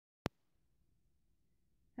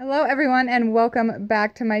Hello everyone and welcome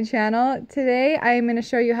back to my channel. Today I am going to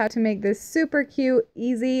show you how to make this super cute,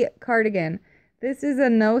 easy cardigan. This is a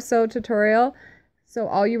no-sew tutorial, so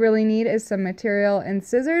all you really need is some material and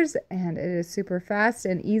scissors, and it is super fast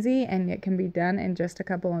and easy and it can be done in just a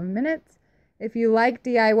couple of minutes. If you like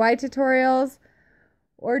DIY tutorials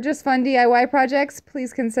or just fun DIY projects,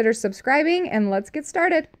 please consider subscribing and let's get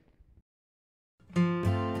started.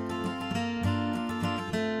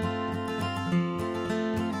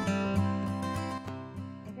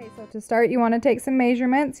 To start, you want to take some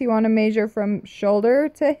measurements. You want to measure from shoulder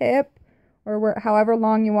to hip, or however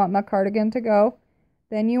long you want the cardigan to go.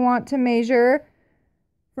 Then you want to measure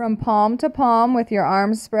from palm to palm with your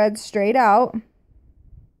arms spread straight out.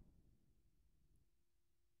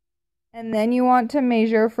 And then you want to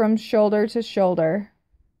measure from shoulder to shoulder.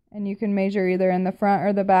 And you can measure either in the front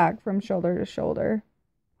or the back from shoulder to shoulder.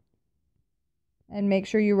 And make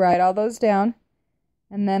sure you write all those down.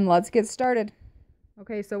 And then let's get started.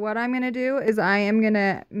 Okay, so what I'm going to do is I am going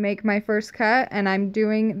to make my first cut, and I'm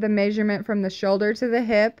doing the measurement from the shoulder to the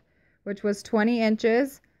hip, which was 20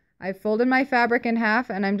 inches. I folded my fabric in half,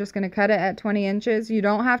 and I'm just going to cut it at 20 inches. You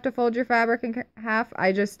don't have to fold your fabric in half.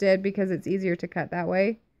 I just did because it's easier to cut that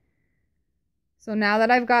way. So now that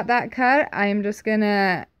I've got that cut, I'm just going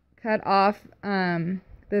to cut off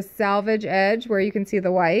the salvage edge where you can see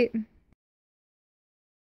the white.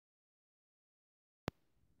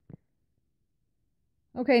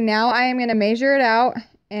 Okay, now I am going to measure it out,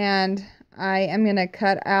 and I am going to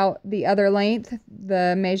cut out the other length,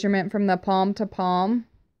 the measurement from the palm to palm,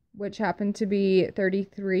 which happened to be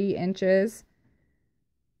 33 inches.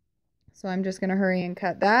 So I'm just going to hurry and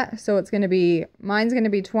cut that. So it's going to be, mine's going to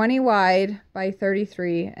be 20 wide by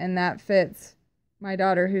 33, and that fits my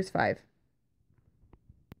daughter who's 5.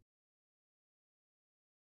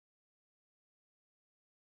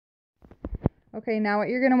 Okay, now what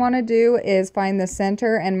you're going to want to do is find the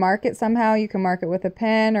center and mark it somehow. You can mark it with a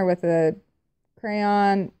pen or with a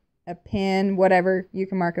crayon, a pin, whatever you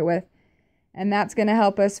can mark it with. And that's going to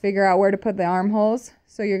help us figure out where to put the armholes.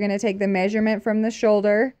 So you're going to take the measurement from the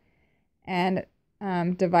shoulder and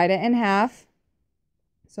divide it in half.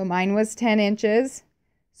 So mine was 10 inches.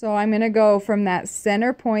 So I'm going to go from that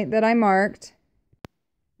center point that I marked,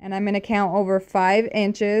 and I'm going to count over 5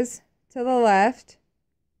 inches to the left.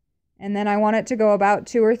 And then I want it to go about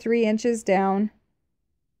 2 or 3 inches down.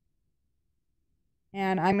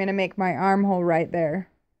 And I'm going to make my armhole right there.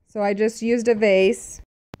 So I just used a vase.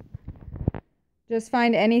 Just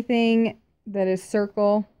find anything that is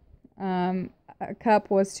circle. A cup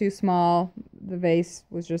was too small. The vase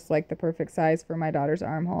was just like the perfect size for my daughter's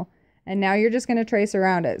armhole. And now you're just going to trace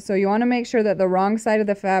around it. So you want to make sure that the wrong side of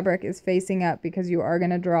the fabric is facing up because you are going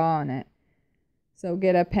to draw on it. So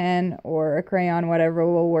get a pen or a crayon, whatever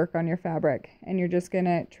will work on your fabric, and you're just going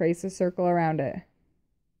to trace a circle around it.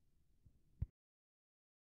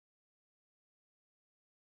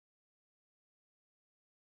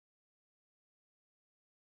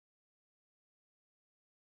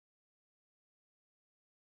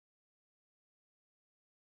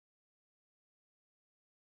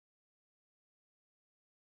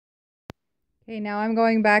 Okay, now I'm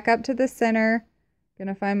going back up to the center.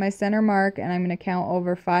 Gonna find my center mark, and I'm gonna count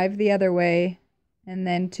over 5 the other way and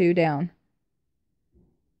then 2 down.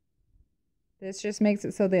 This just makes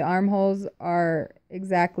it so the armholes are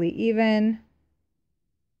exactly even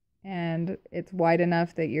and it's wide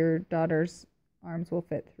enough that your daughter's arms will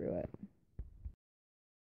fit through it.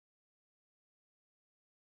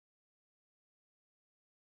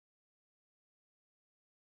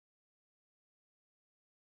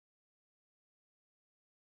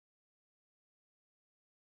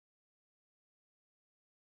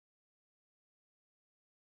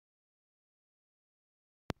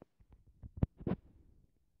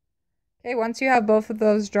 Okay, once you have both of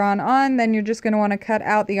those drawn on, then you're just going to want to cut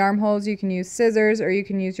out the armholes. You can use scissors or you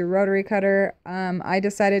can use your rotary cutter. I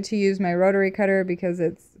decided to use my rotary cutter because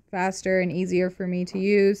it's faster and easier for me to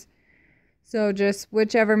use. So just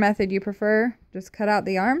whichever method you prefer, just cut out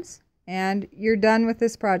the arms and you're done with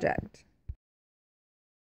this project.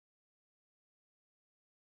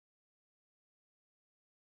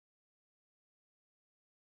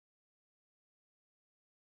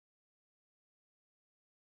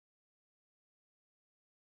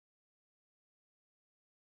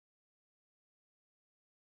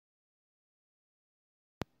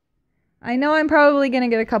 I know I'm probably going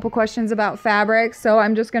to get a couple questions about fabric, so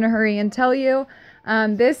I'm just going to hurry and tell you.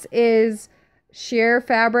 This is sheer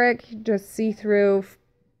fabric, just see-through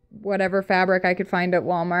whatever fabric I could find at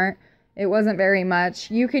Walmart. It wasn't very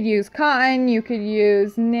much. You could use cotton, you could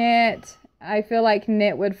use knit. I feel like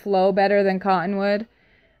knit would flow better than cotton would.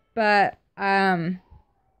 But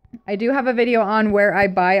I do have a video on where I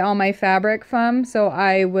buy all my fabric from, so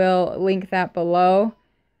I will link that below.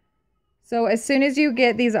 So as soon as you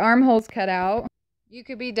get these armholes cut out, you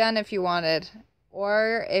could be done if you wanted.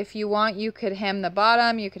 Or if you want, you could hem the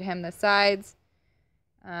bottom, you could hem the sides.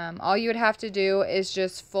 All you would have to do is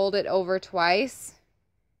just fold it over twice,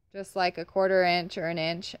 just like a 1/4 inch or an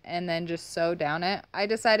inch, and then just sew down it. I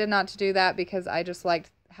decided not to do that because I just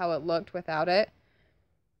liked how it looked without it.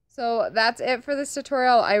 So that's it for this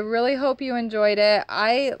tutorial. I really hope you enjoyed it.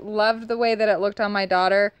 I loved the way that it looked on my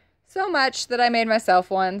daughter so much that I made myself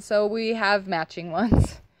one, so we have matching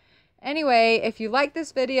ones. Anyway, if you like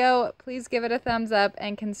this video, please give it a thumbs up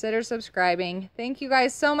and consider subscribing. Thank you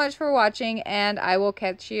guys so much for watching, and I will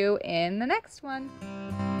catch you in the next one.